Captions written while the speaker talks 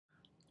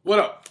What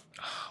up?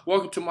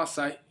 Welcome to my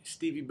site,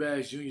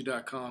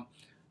 StevieBaggsJr.com.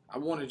 I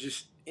want to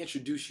just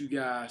introduce you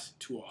guys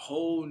to a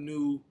whole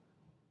new,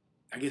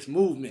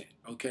 movement.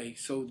 Okay,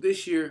 so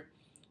this year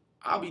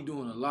I'll be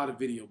doing a lot of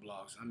video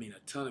blogs. I mean, a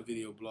ton of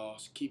video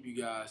blogs. Keep you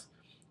guys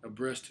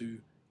abreast to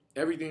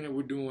everything that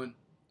we're doing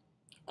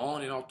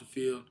on and off the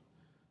field,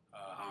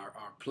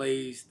 our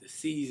plays, the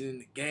season,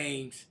 the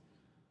games,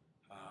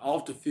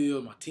 off the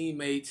field, my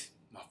teammates,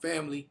 my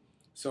family.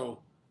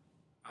 So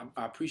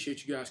I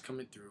appreciate you guys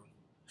coming through.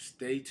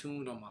 Stay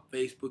tuned on my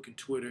Facebook and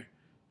Twitter.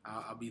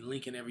 I'll be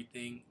linking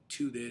everything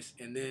to this.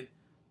 And then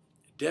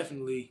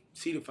definitely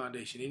Cedar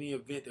Foundation. Any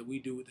event that we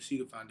do with the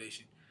Cedar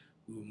Foundation,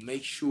 we will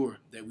make sure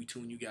that we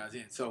tune you guys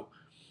in. So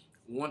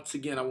once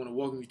again, I want to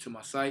welcome you to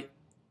my site.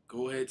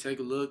 Go ahead, take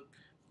a look.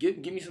 Give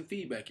me some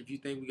feedback. If you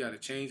think we got to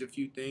change a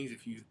few things,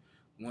 if you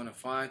want to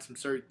find some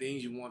certain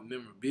things, you want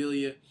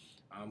memorabilia,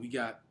 we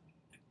got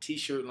a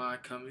t-shirt line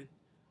coming.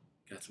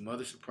 Got some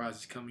other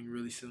surprises coming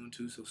really soon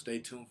too, so stay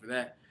tuned for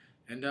that.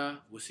 And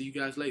we'll see you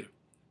guys later.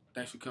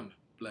 Thanks for coming.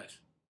 Bless.